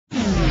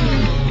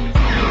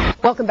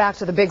Welcome back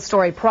to the Big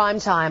Story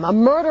Primetime. A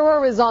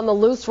murderer is on the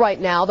loose right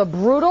now, the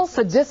brutal,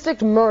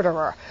 sadistic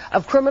murderer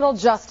of criminal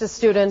justice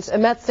student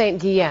Imette St.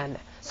 Guillen.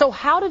 So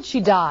how did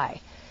she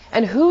die?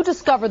 And who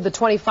discovered the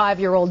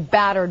 25-year-old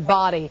battered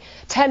body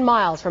 10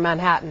 miles from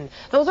Manhattan?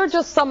 Those are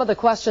just some of the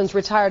questions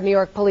retired New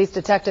York Police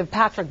Detective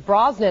Patrick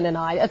Brosnan and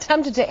I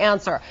attempted to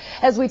answer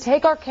as we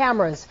take our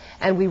cameras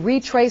and we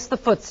retrace the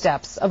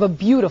footsteps of a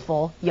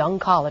beautiful young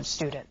college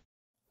student.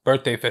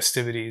 Birthday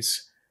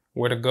festivities.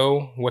 Where to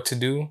go, what to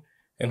do,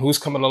 and who's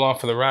coming along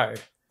for the ride.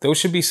 Those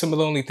should be some of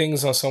the only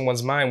things on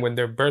someone's mind when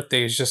their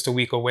birthday is just a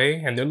week away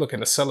and they're looking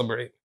to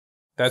celebrate.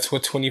 That's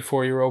what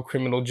 24-year-old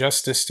criminal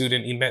justice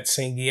student Imette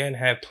St. Guillen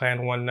had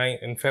planned one night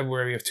in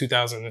February of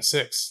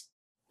 2006.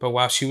 But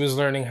while she was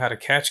learning how to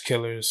catch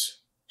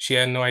killers, she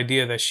had no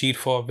idea that she'd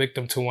fall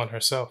victim to one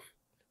herself.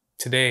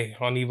 Today,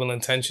 on Evil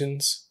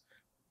Intentions,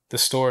 the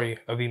story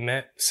of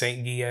Imette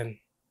St. Guillen.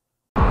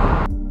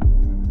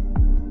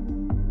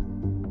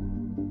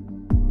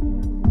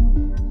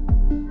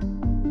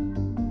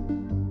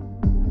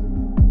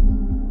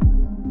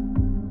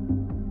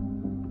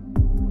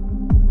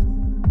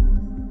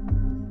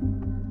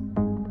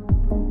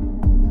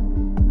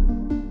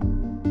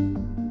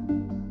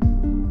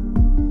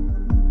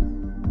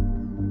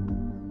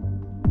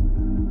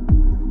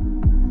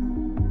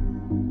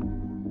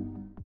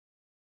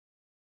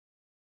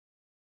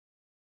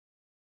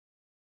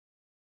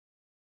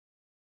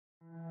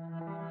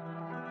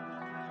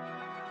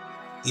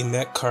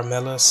 Imette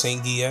Carmela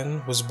St.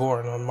 Guillen was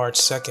born on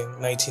March 2,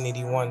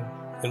 1981,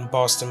 in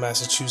Boston,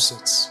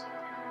 Massachusetts.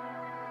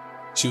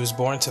 She was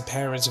born to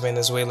parents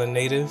Venezuelan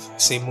native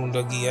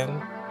Seymundo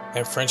Guillen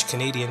and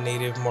French-Canadian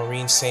native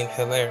Maureen St.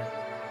 Hilaire.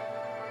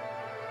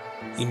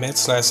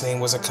 Imette's last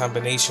name was a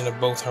combination of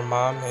both her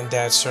mom and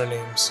dad's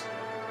surnames.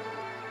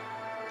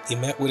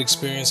 Imette would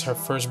experience her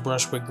first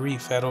brush with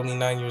grief at only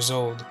 9 years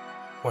old,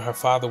 when her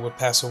father would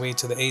pass away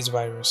to the AIDS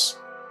virus.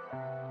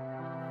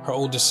 Her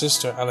older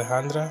sister,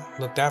 Alejandra,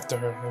 looked after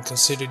her and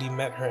considered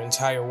Imette her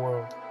entire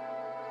world.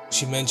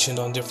 She mentioned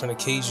on different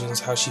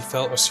occasions how she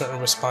felt a certain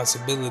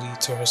responsibility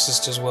to her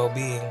sister's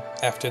well-being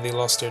after they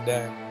lost their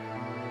dad.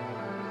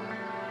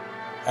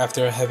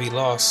 After a heavy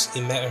loss,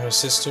 Imette and her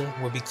sister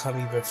would become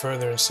even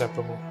further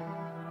inseparable.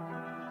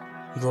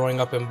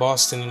 Growing up in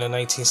Boston in the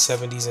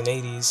 1970s and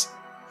 80s,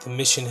 the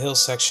Mission Hill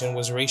section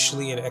was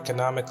racially and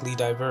economically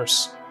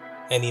diverse,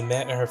 and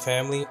Imette and her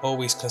family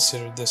always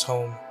considered this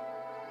home.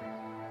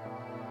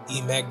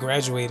 Imette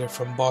graduated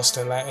from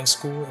Boston Latin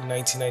School in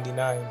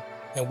 1999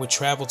 and would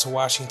travel to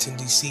Washington,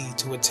 D.C.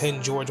 to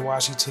attend George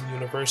Washington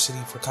University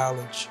for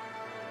college.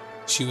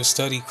 She would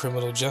study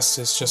criminal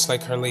justice just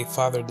like her late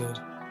father did.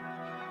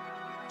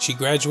 She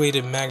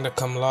graduated magna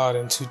cum laude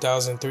in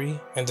 2003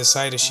 and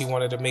decided she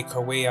wanted to make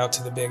her way out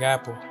to the Big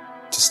Apple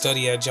to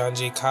study at John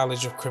Jay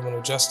College of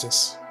Criminal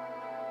Justice.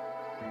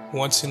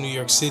 Once in New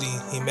York City,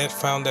 Imette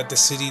found that the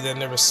city that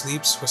never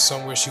sleeps was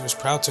somewhere she was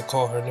proud to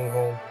call her new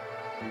home.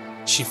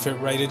 She fit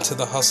right into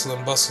the hustle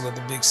and bustle of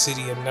the big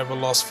city and never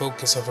lost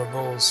focus of her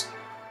goals.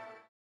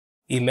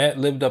 Imette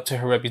lived up to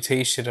her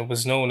reputation and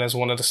was known as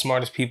one of the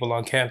smartest people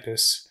on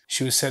campus.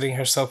 She was setting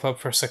herself up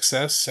for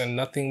success and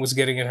nothing was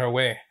getting in her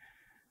way.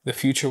 The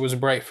future was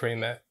bright for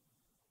Imette.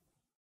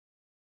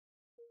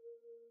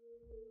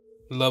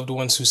 Loved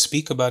ones who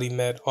speak about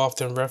Imette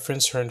often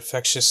reference her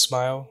infectious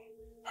smile,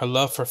 her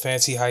love for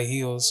fancy high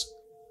heels,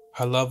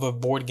 her love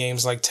of board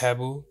games like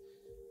Taboo,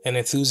 and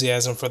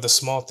enthusiasm for the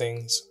small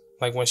things,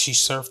 like when she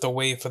surfed a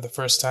wave for the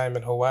first time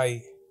in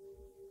Hawaii.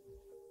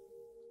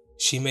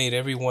 She made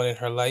everyone in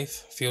her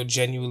life feel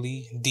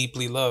genuinely,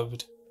 deeply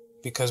loved,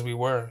 because we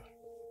were,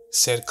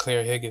 said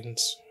Claire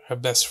Higgins, her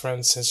best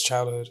friend since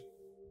childhood.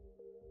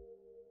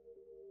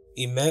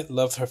 Imette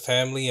loved her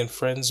family and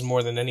friends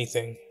more than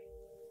anything.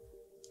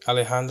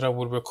 Alejandra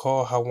would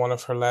recall how one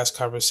of her last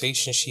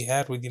conversations she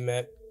had with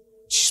Imette,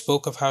 she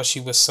spoke of how she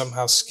was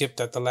somehow skipped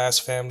at the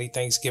last family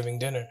Thanksgiving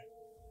dinner.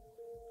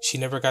 She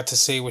never got to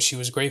say what she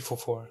was grateful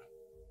for.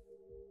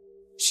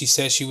 She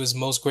said she was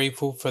most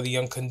grateful for the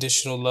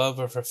unconditional love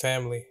of her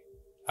family,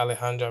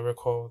 Alejandra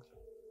recalled.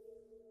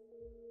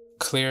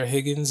 Claire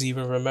Higgins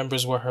even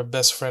remembers what her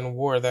best friend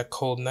wore that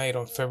cold night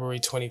on February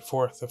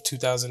 24th of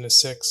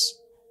 2006.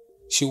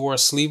 She wore a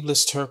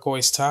sleeveless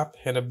turquoise top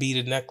and a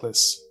beaded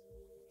necklace.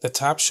 The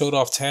top showed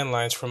off tan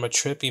lines from a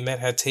trip Imette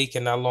had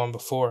taken not long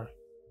before.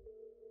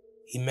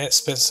 Imette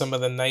spent some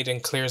of the night in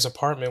Claire's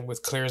apartment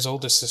with Claire's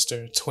older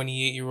sister,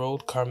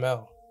 28-year-old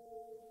Carmel,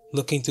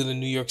 looking through the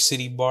New York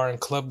City bar and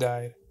club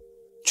guide,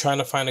 trying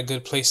to find a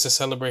good place to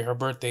celebrate her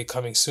birthday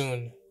coming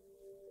soon.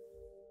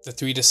 The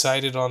three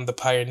decided on the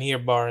Pioneer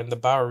Bar in the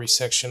Bowery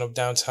section of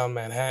downtown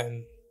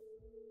Manhattan.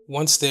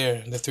 Once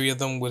there, the three of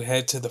them would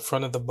head to the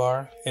front of the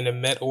bar, and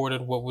Imette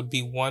ordered what would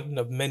be one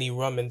of many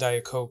rum and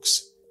Diet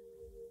Cokes.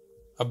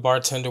 A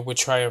bartender would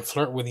try and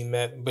flirt with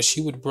Imette, but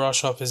she would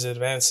brush off his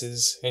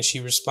advances, and she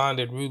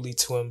responded rudely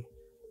to him,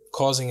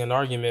 causing an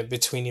argument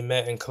between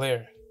Imette and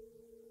Claire.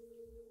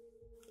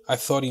 I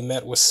thought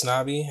Imette was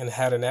snobby and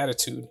had an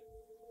attitude.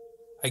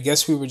 I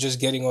guess we were just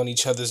getting on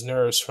each other's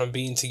nerves from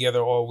being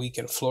together all week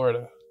in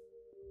Florida.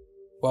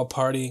 While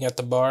partying at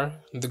the bar,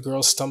 the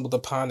girls stumbled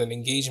upon an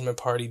engagement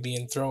party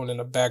being thrown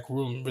in a back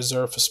room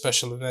reserved for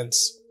special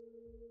events.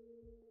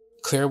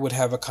 Claire would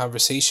have a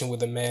conversation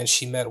with a man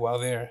she met while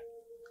there,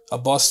 a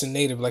Boston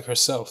native like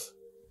herself,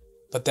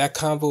 but that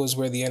convo is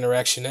where the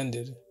interaction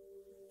ended.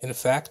 In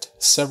fact,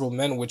 several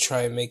men would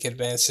try and make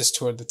advances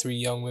toward the three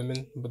young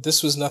women, but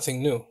this was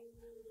nothing new.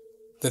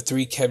 The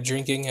three kept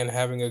drinking and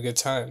having a good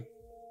time.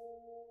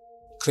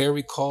 Claire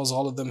recalls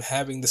all of them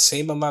having the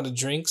same amount of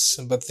drinks,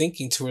 but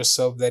thinking to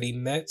herself that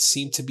Imette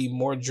seemed to be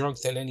more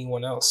drunk than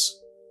anyone else.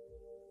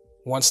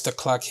 Once the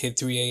clock hit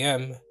 3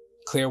 a.m.,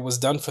 Claire was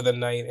done for the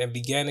night and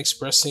began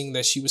expressing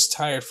that she was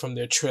tired from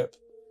their trip,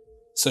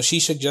 so she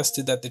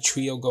suggested that the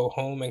trio go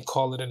home and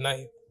call it a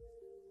night.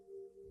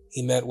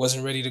 Imette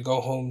wasn't ready to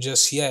go home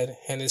just yet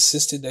and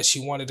insisted that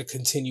she wanted to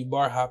continue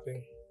bar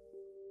hopping.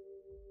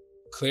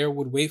 Claire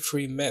would wait for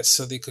Imette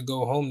so they could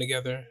go home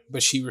together,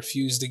 but she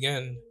refused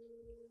again.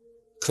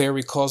 Claire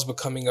recalls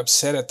becoming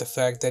upset at the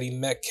fact that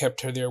Imette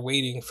kept her there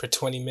waiting for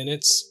 20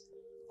 minutes,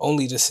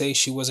 only to say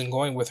she wasn't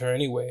going with her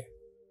anyway.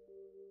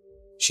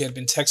 She had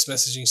been text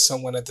messaging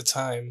someone at the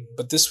time,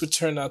 but this would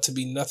turn out to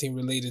be nothing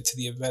related to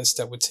the events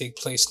that would take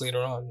place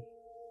later on.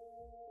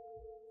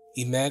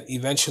 Imette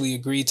eventually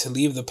agreed to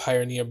leave the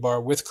Pioneer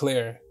Bar with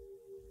Claire,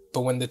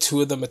 but when the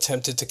two of them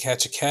attempted to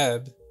catch a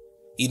cab,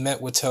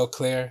 Imette would tell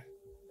Claire,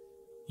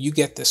 "You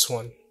get this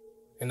one,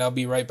 and I'll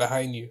be right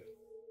behind you."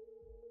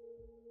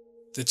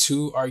 The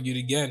two argued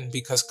again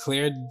because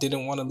Claire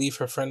didn't want to leave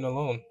her friend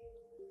alone,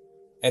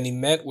 and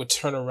Imette would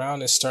turn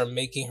around and start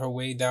making her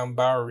way down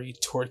Bowery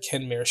toward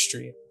Kenmare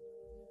Street,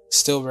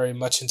 still very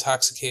much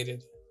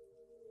intoxicated.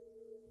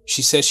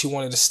 She said she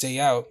wanted to stay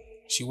out,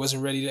 she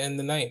wasn't ready to end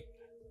the night.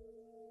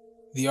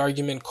 The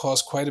argument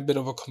caused quite a bit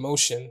of a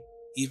commotion,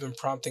 even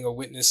prompting a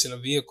witness in a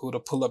vehicle to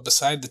pull up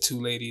beside the two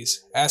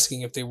ladies,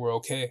 asking if they were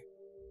okay.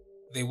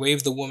 They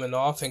waved the woman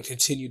off and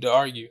continued to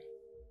argue.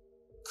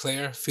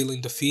 Claire,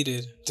 feeling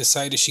defeated,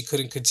 decided she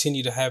couldn't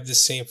continue to have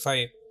this same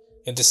fight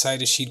and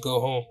decided she'd go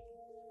home.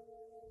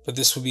 But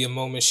this would be a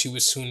moment she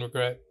would soon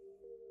regret.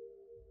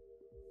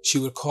 She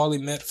would call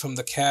Imette from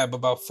the cab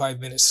about 5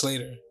 minutes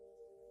later.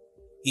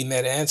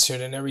 Imette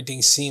answered and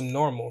everything seemed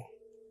normal,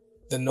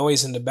 the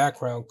noise in the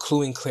background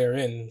cluing Claire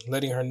in,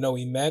 letting her know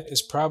Imette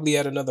is probably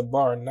at another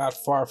bar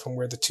not far from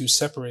where the two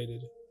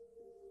separated.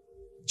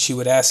 She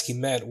would ask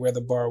Imette where the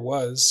bar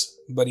was,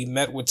 but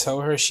Imette would tell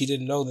her she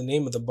didn't know the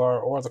name of the bar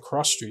or the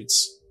cross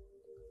streets.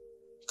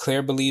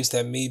 Claire believes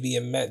that maybe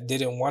Imette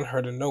didn't want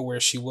her to know where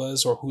she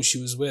was or who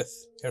she was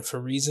with, and for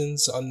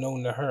reasons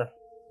unknown to her.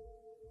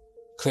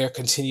 Claire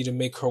continued to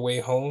make her way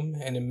home,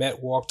 and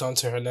Imette walked on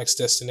to her next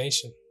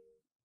destination.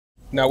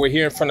 Now we're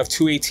here in front of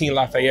 218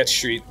 Lafayette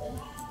Street.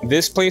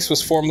 This place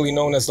was formerly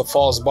known as the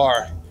Falls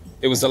Bar.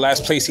 It was the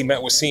last place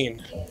Imette was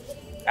seen.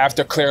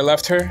 After Claire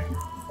left her,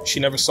 she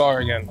never saw her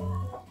again.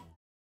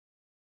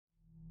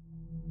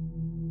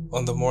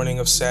 On the morning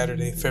of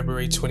Saturday,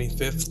 February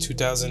 25th,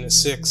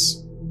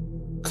 2006,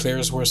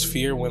 Claire's worst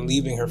fear when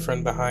leaving her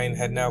friend behind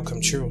had now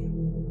come true.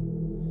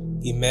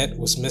 Imette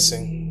was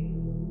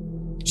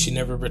missing. She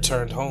never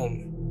returned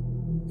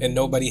home, and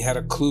nobody had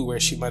a clue where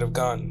she might have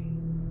gone.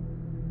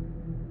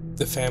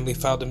 The family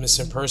filed a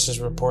missing persons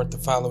report the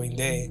following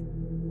day,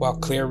 while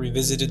Claire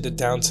revisited the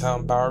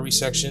downtown Bowery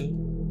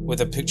section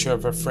with a picture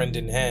of her friend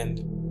in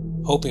hand,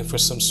 hoping for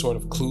some sort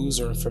of clues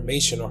or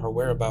information on her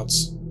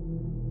whereabouts.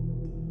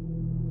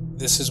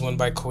 This is when,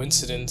 by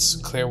coincidence,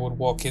 Claire would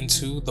walk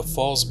into the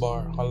Falls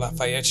Bar on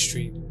Lafayette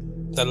Street,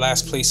 the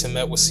last place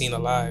Imette was seen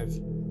alive,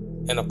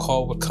 and a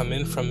call would come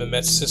in from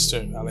Imette's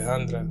sister,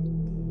 Alejandra.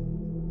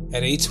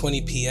 At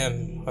 8:20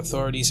 p.m.,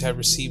 authorities had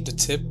received a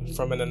tip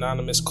from an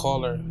anonymous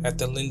caller at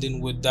the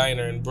Lindenwood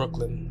Diner in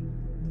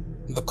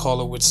Brooklyn. The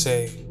caller would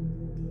say,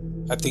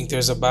 "I think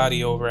there's a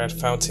body over at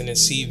Fountain and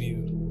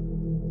Seaview."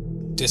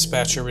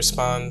 Dispatcher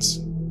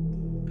responds,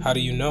 "How do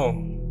you know?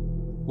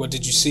 What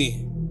did you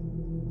see?"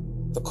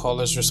 The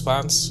caller's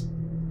response,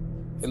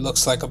 "It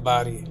looks like a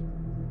body.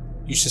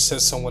 You should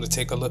send someone to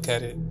take a look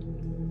at it."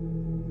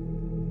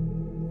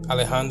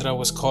 Alejandra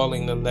was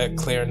calling to let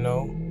Claire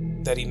know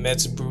that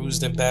Imette's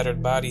bruised and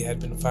battered body had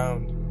been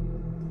found.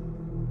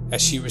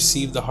 As she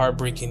received the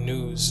heartbreaking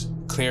news,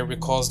 Claire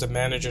recalls the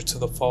manager to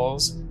the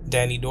Falls,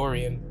 Danny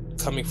Dorian,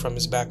 coming from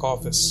his back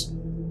office.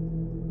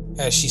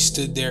 As she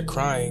stood there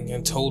crying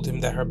and told him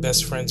that her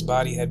best friend's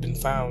body had been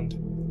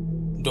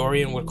found,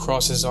 Dorian would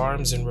cross his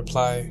arms and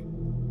reply,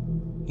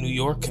 "New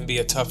York can be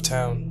a tough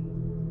town."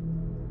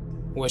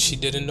 What she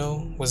didn't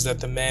know was that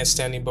the man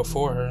standing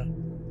before her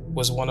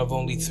was one of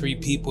only 3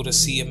 people to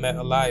see Imette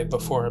alive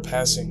before her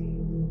passing.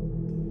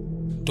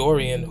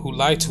 Dorian, who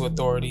lied to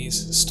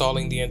authorities,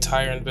 stalling the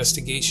entire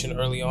investigation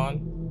early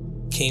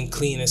on, came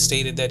clean and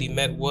stated that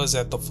Imette was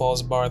at the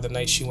Falls Bar the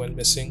night she went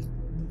missing,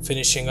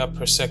 finishing up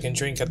her second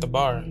drink at the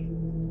bar.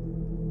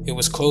 It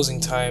was closing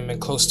time and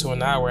close to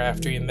an hour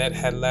after Imette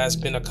had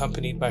last been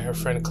accompanied by her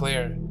friend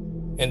Claire,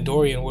 and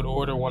Dorian would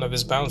order one of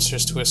his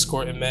bouncers to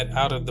escort Imette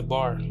out of the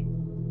bar.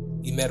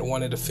 Imette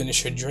wanted to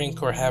finish her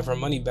drink or have her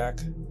money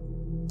back,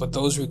 but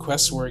those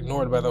requests were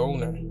ignored by the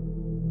owner.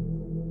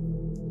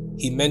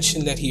 He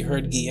mentioned that he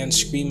heard Guillen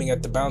screaming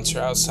at the bouncer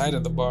outside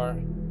of the bar,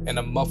 and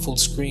a muffled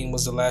scream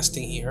was the last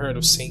thing he heard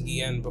of St.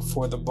 Guillen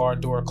before the bar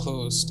door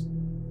closed.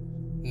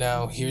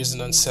 Now, here's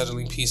an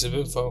unsettling piece of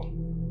info.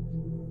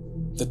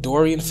 The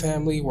Dorian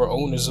family were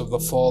owners of the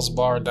Falls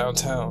Bar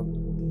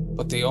downtown,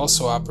 but they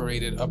also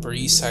operated Upper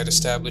East Side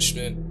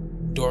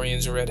establishment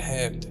Dorian's Red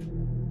Hand.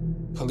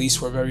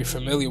 Police were very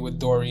familiar with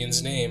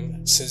Dorian's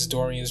name, since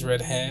Dorian's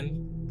Red Hand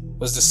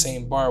was the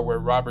same bar where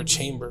Robert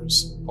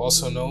Chambers,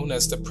 also known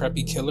as the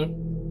Preppy Killer,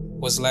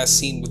 was last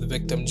seen with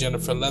victim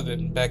Jennifer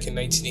Levin back in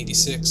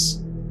 1986.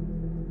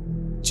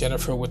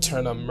 Jennifer would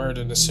turn up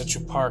murdered in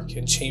Central Park,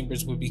 and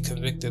Chambers would be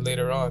convicted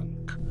later on.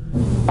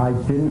 I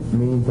didn't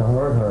mean to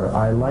hurt her.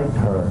 I liked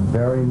her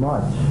very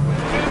much.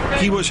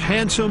 He was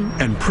handsome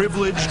and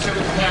privileged,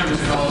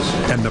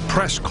 and the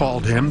press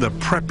called him the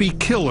Preppy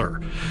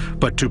Killer.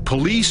 But to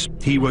police,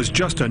 he was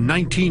just a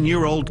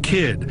 19-year-old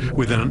kid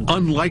with an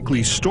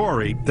unlikely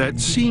story that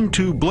seemed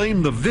to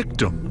blame the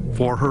victim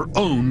for her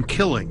own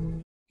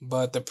killing.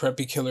 But the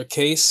Preppy Killer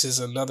case is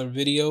another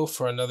video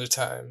for another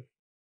time.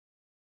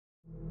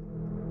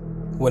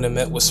 When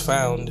Imette was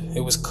found, it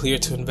was clear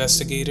to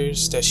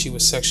investigators that she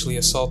was sexually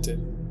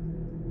assaulted.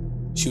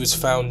 She was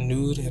found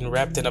nude and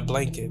wrapped in a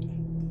blanket.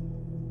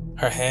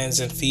 Her hands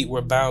and feet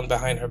were bound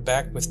behind her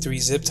back with 3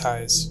 zip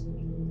ties.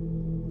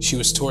 She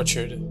was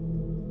tortured,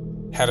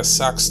 had a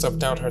sock stuffed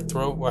down her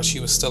throat while she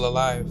was still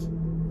alive,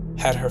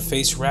 had her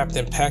face wrapped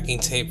in packing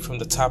tape from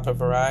the top of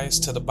her eyes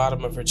to the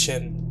bottom of her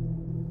chin.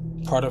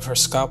 Part of her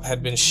scalp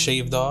had been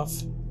shaved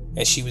off,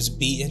 and she was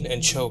beaten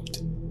and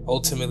choked,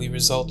 ultimately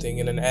resulting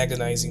in an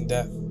agonizing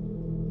death.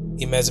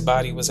 Imette's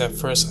body was at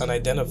first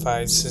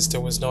unidentified since there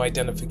was no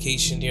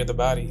identification near the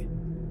body.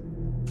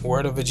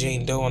 Word of a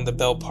Jane Doe on the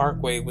Bell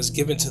Parkway was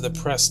given to the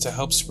press to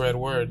help spread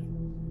word.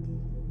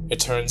 It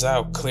turns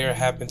out Claire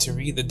happened to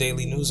read the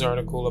Daily News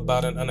article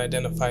about an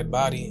unidentified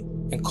body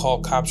and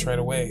called cops right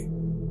away.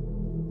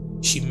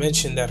 She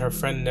mentioned that her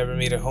friend never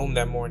made it home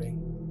that morning.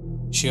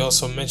 She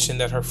also mentioned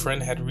that her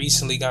friend had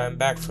recently gotten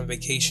back from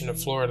vacation in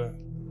Florida.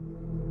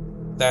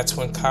 That's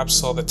when cops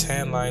saw the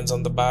tan lines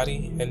on the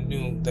body and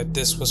knew that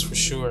this was for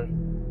sure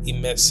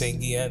Imette St.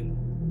 Guillen.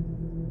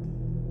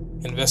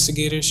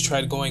 Investigators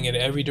tried going in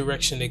every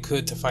direction they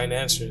could to find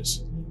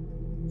answers.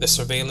 The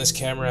surveillance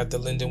camera at the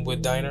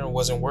Lindenwood Diner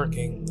wasn't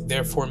working,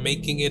 therefore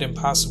making it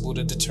impossible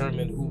to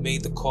determine who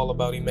made the call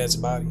about Imette's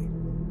body.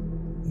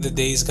 The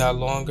days got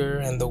longer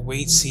and the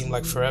wait seemed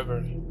like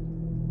forever.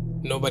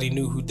 Nobody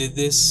knew who did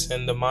this,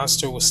 and the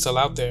monster was still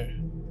out there.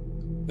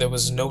 There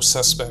was no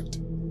suspect.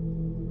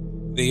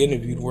 They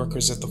interviewed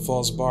workers at the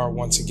Falls Bar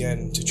once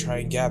again to try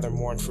and gather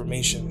more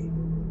information.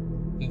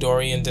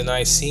 Dorian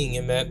denied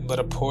seeing Imette, but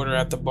a porter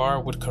at the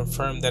bar would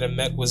confirm that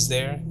Imette was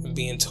there and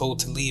being told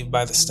to leave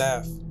by the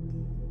staff.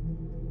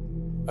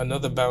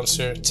 Another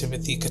bouncer,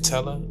 Timothy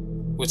Catella,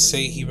 would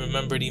say he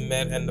remembered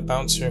Imette and the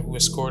bouncer who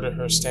escorted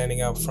her standing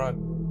out front.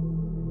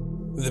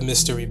 The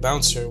mystery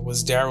bouncer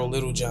was Daryl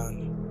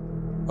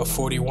Littlejohn, a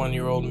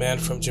 41-year-old man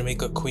from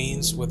Jamaica,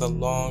 Queens, with a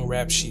long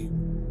rap sheet.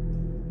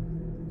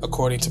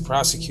 According to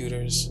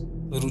prosecutors,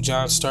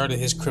 Littlejohn started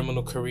his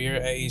criminal career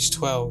at age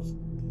 12.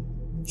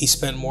 He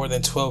spent more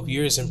than 12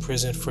 years in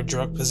prison for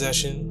drug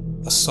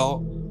possession,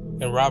 assault,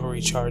 and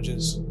robbery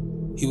charges.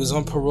 He was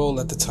on parole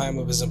at the time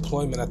of his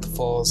employment at the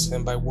Falls,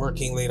 and by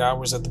working late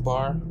hours at the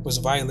bar, was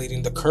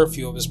violating the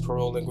curfew of his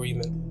parole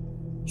agreement.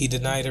 He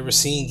denied ever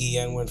seeing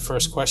Guillen when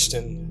first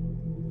questioned,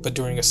 but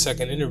during a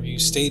second interview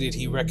stated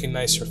he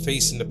recognized her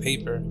face in the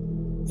paper,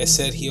 and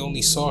said he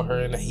only saw her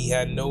and that he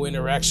had no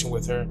interaction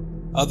with her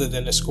other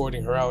than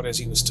escorting her out as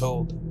he was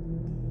told.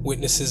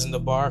 Witnesses in the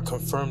bar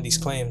confirmed these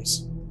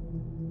claims.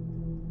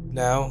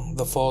 Now,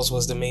 the Falls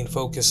was the main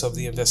focus of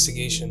the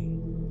investigation.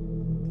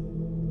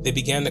 They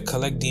began to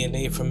collect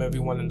DNA from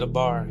everyone in the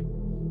bar,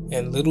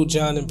 and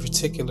Littlejohn in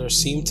particular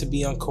seemed to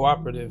be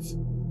uncooperative,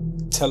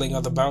 telling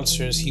other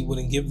bouncers he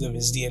wouldn't give them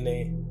his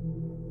DNA.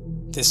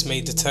 This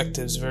made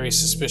detectives very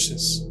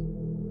suspicious.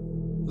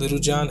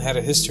 Littlejohn had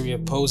a history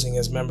of posing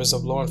as members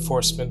of law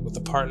enforcement with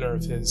a partner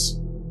of his.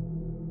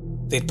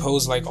 They'd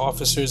pose like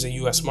officers and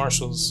U.S.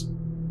 Marshals.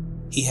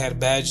 He had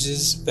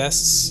badges,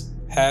 vests,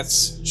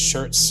 hats,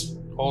 shirts,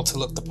 all to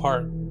look the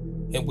part,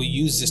 and would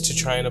use this to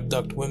try and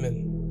abduct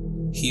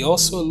women. He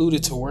also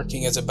alluded to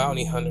working as a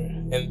bounty hunter,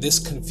 and this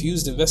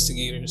confused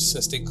investigators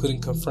since they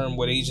couldn't confirm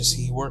what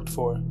agency he worked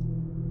for.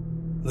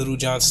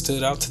 Littlejohn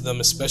stood out to them,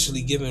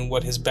 especially given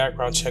what his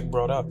background check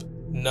brought up: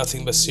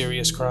 nothing but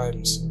serious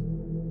crimes.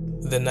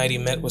 The night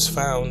Imette was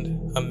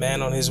found, a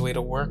man on his way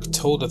to work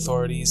told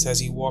authorities as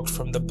he walked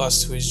from the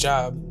bus to his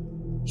job,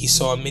 he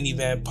saw a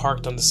minivan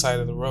parked on the side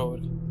of the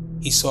road.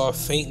 He saw a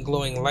faint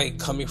glowing light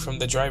coming from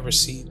the driver's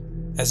seat,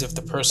 as if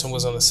the person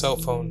was on a cell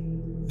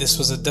phone. This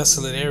was a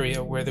desolate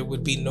area where there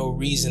would be no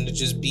reason to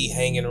just be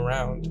hanging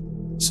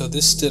around, so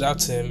this stood out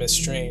to him as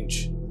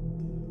strange.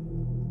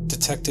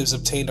 Detectives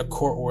obtained a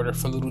court order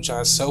for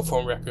Littlejohn's cell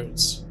phone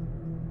records.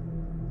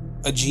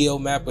 A geo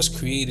map was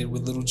created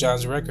with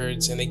Littlejohn's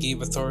records, and it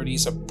gave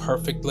authorities a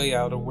perfect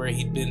layout of where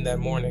he'd been that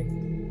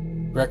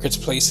morning. Records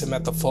placed him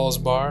at the Falls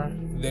Bar,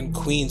 then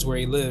Queens where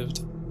he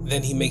lived,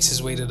 then he makes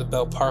his way to the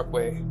Belt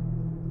Parkway,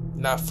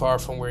 not far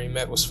from where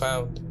Imette was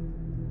found.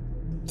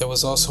 There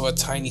was also a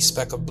tiny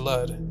speck of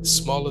blood,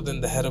 smaller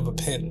than the head of a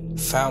pin,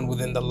 found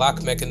within the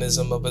lock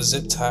mechanism of a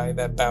zip tie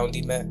that bound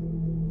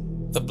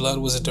Imette. The blood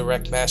was a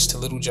direct match to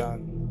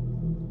Littlejohn.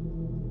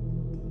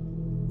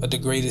 A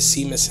degraded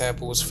semen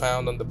sample was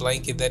found on the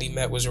blanket that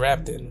Imette was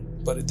wrapped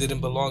in, but it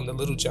didn't belong to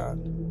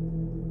Littlejohn.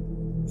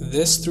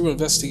 This threw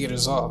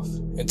investigators off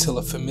until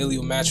a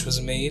familial match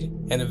was made,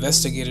 and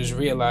investigators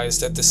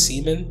realized that the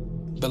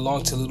semen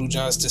belonged to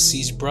Littlejohn's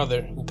deceased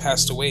brother, who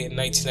passed away in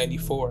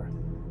 1994.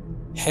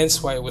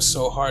 Hence why it was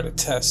so hard to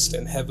test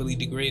and heavily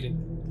degraded.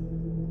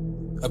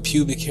 A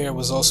pubic hair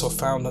was also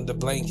found on the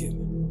blanket.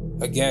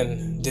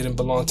 Again, didn't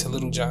belong to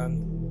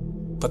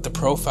Littlejohn, but the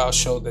profile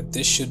showed that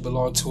this should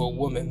belong to a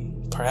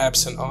woman,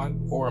 perhaps an aunt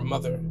or a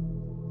mother.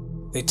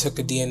 They took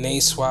a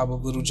DNA swab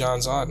of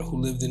Littlejohn's aunt who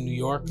lived in New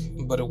York,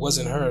 but it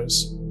wasn't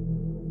hers.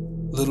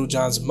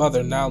 Littlejohn's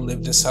mother now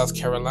lived in South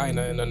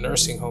Carolina in a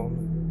nursing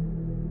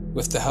home.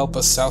 With the help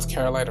of South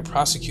Carolina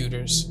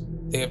prosecutors,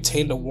 they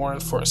obtained a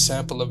warrant for a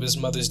sample of his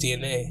mother's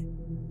DNA.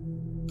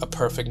 A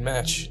perfect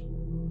match.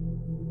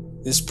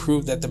 This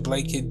proved that the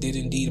blanket did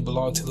indeed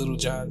belong to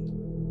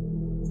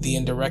Littlejohn. The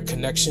indirect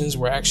connections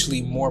were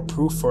actually more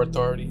proof for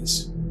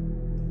authorities.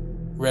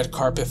 Red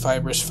carpet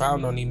fibers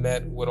found on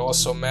Imette would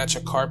also match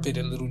a carpet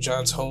in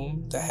Littlejohn's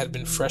home that had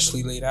been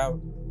freshly laid out.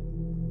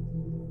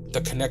 The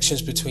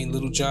connections between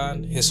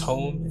Littlejohn, his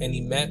home, and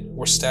Imette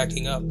were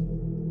stacking up.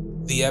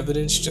 The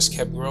evidence just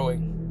kept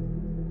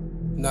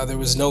growing. Now, there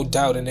was no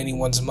doubt in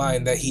anyone's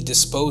mind that he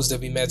disposed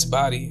of Imette's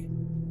body,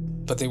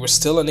 but they were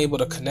still unable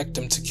to connect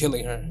him to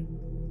killing her.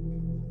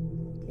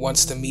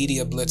 Once the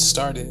media blitz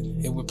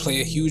started, it would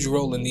play a huge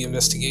role in the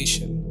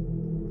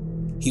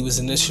investigation. He was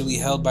initially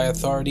held by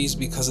authorities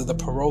because of the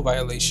parole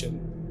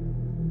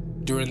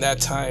violation. During that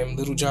time,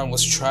 Littlejohn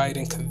was tried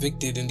and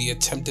convicted in the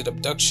attempted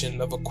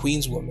abduction of a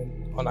Queens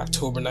woman on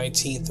October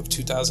 19th of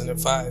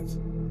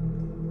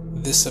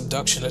 2005. This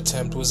abduction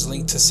attempt was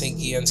linked to St.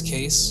 Guillen's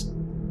case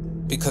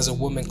because a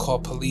woman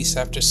called police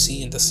after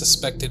seeing the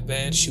suspected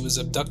van she was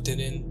abducted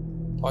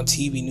in on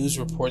TV news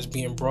reports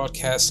being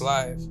broadcast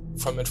live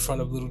from in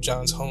front of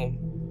Littlejohn's home.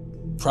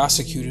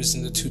 Prosecutors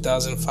in the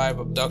 2005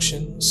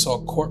 abduction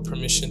sought court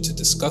permission to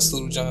discuss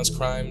Littlejohn's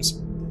crimes,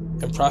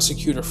 and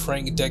prosecutor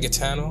Frank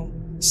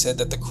DeGaetano said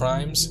that the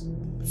crimes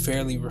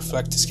fairly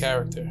reflect his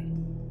character.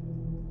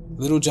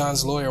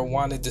 Littlejohn's lawyer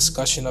wanted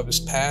discussion of his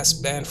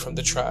past banned from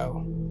the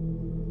trial.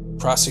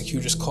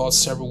 Prosecutors called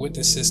several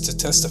witnesses to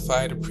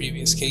testify to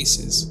previous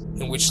cases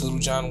in which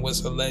Littlejohn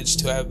was alleged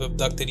to have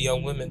abducted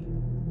young women.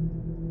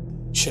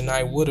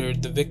 Shania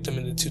Woodard, the victim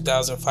in the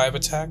 2005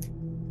 attack,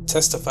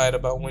 testified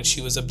about when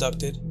she was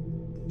abducted.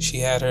 She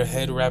had her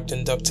head wrapped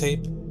in duct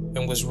tape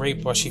and was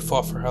raped while she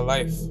fought for her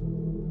life.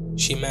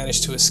 She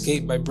managed to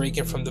escape by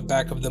breaking from the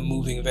back of the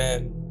moving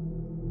van.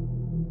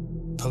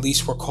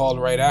 Police were called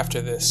right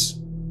after this.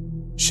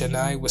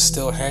 Shania was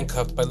still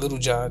handcuffed by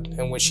Littlejohn,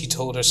 and when she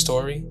told her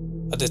story,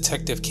 a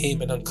detective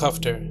came and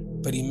uncuffed her,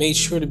 but he made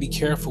sure to be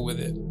careful with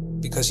it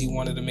because he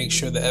wanted to make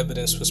sure the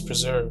evidence was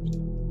preserved.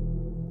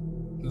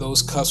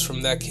 Those cuffs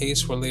from that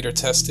case were later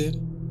tested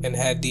and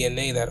had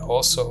DNA that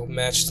also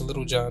matched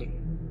Littlejohn.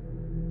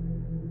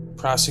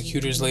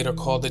 Prosecutors later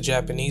called a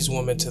Japanese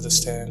woman to the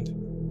stand,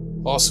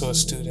 also a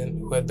student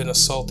who had been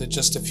assaulted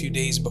just a few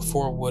days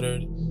before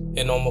Woodard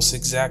in almost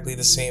exactly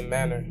the same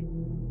manner.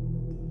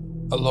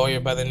 A lawyer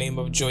by the name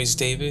of Joyce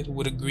David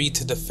would agree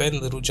to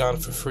defend Littlejohn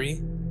for free,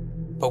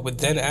 but would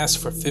then ask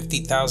for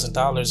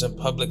 $50,000 in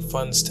public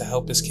funds to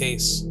help his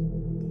case.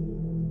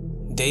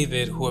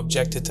 David, who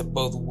objected to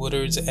both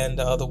Woodard's and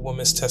the other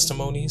woman's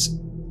testimonies,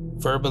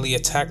 verbally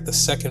attacked the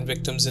second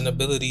victim's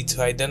inability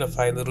to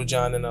identify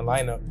Littlejohn in a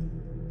lineup.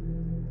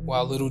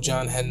 While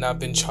Littlejohn had not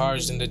been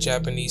charged in the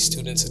Japanese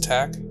student's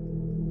attack,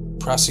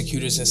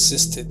 prosecutors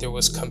insisted there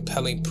was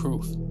compelling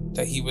proof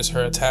that he was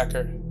her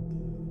attacker.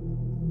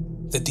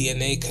 The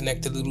DNA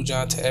connected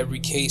Littlejohn to every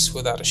case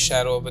without a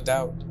shadow of a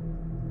doubt.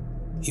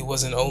 He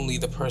wasn't only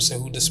the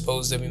person who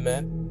disposed of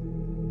Imette,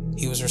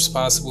 he was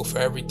responsible for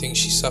everything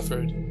she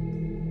suffered.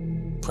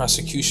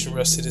 Prosecution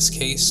rested his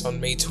case on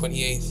May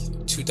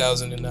 28,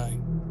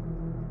 2009.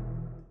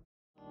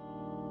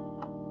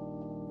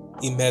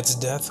 Imette's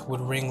death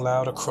would ring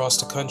loud across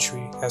the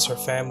country as her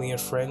family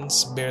and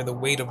friends bear the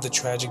weight of the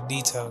tragic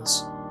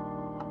details.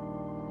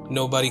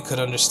 Nobody could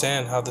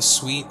understand how the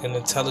sweet and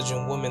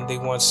intelligent woman they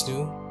once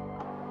knew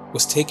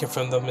was taken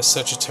from them in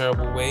such a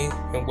terrible way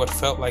in what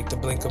felt like the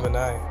blink of an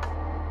eye.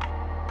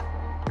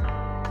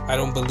 I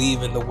don't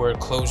believe in the word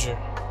closure.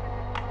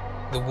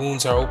 The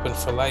wounds are open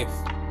for life.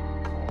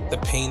 The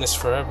pain is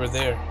forever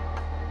there.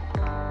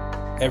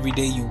 Every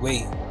day you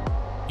wait,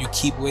 you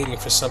keep waiting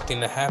for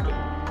something to happen,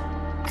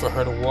 for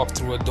her to walk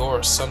through a door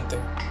or something.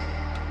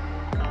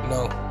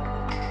 No,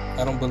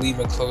 I don't believe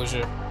in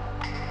closure.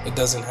 It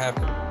doesn't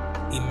happen,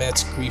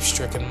 Imette's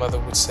grief-stricken mother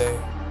would say.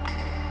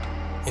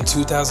 In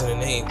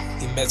 2008,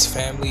 Imette's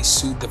family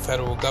sued the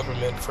federal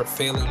government for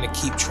failing to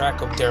keep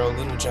track of Daryl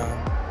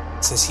Littlejohn,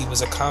 since he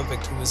was a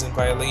convict who was in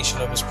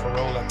violation of his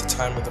parole at the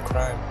time of the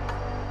crime.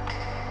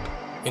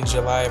 In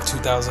July of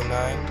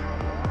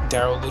 2009,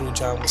 Darrell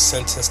Littlejohn was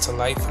sentenced to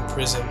life in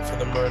prison for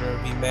the murder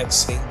of Imette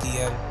St.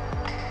 Guillen.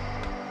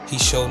 He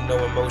showed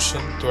no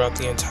emotion throughout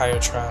the entire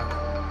trial.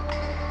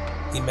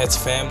 Imette's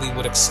family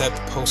would accept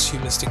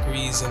posthumous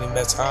degrees in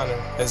Imette's honor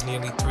as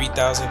nearly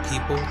 3,000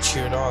 people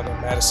cheered on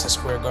at Madison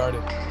Square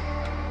Garden.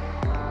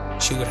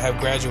 She would have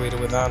graduated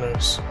with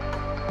honors.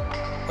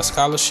 A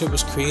scholarship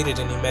was created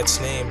in Imette's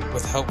name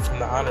with help from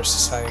the Honor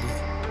Society,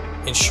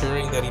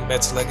 ensuring that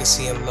Imette's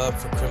legacy and love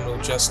for criminal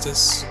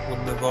justice would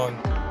live on.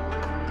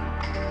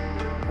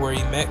 Where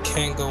Imette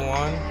can't go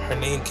on, her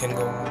name can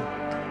go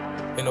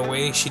on. In a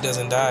way, she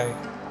doesn't die,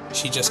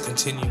 she just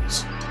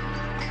continues.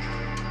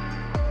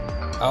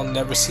 I'll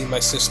never see my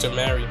sister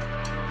married.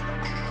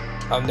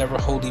 I'll never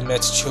hold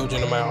Imette's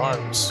children in my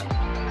arms.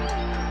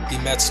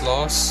 Imette's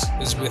loss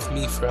is with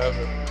me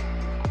forever.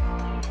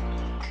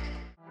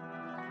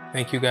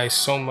 Thank you guys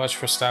so much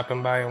for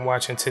stopping by and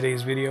watching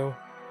today's video.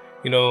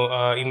 You know,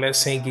 Imette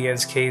St.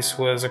 Guillen's case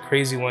was a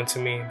crazy one to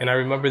me. And I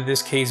remember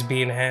this case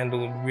being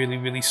handled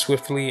really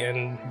swiftly,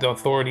 and the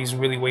authorities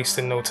really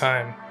wasted no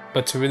time.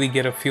 But to really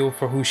get a feel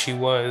for who she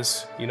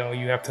was, you know,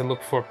 you have to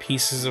look for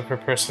pieces of her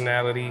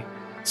personality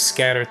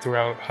scattered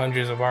throughout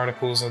hundreds of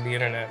articles on the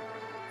internet.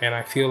 And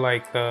I feel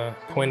like the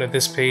point of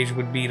this page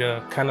would be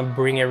to kind of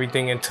bring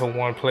everything into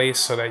one place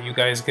so that you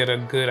guys get a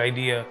good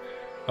idea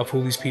of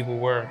who these people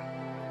were.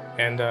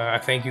 And I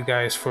thank you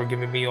guys for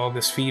giving me all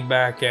this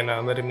feedback and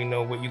letting me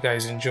know what you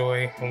guys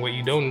enjoy and what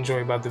you don't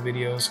enjoy about the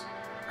videos,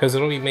 because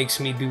it only makes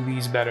me do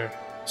these better.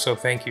 So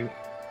thank you.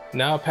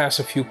 Now I'll pass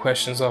a few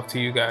questions off to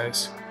you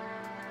guys.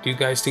 Do you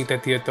guys think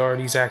that the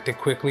authorities acted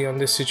quickly on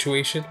this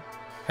situation?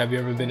 Have you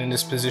ever been in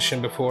this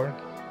position before?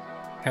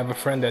 Have a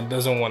friend that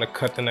doesn't want to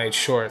cut the night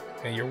short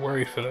and you're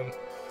worried for them?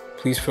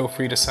 Please feel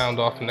free to sound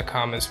off in the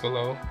comments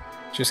below.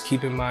 Just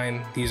keep in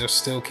mind, these are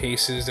still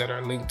cases that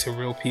are linked to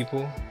real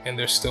people and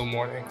they're still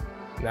mourning.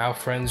 Now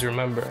friends,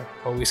 remember,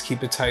 always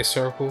keep a tight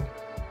circle,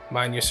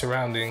 mind your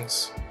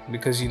surroundings,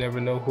 because you never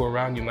know who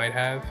around you might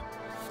have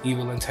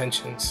evil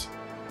intentions.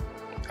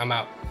 I'm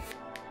out.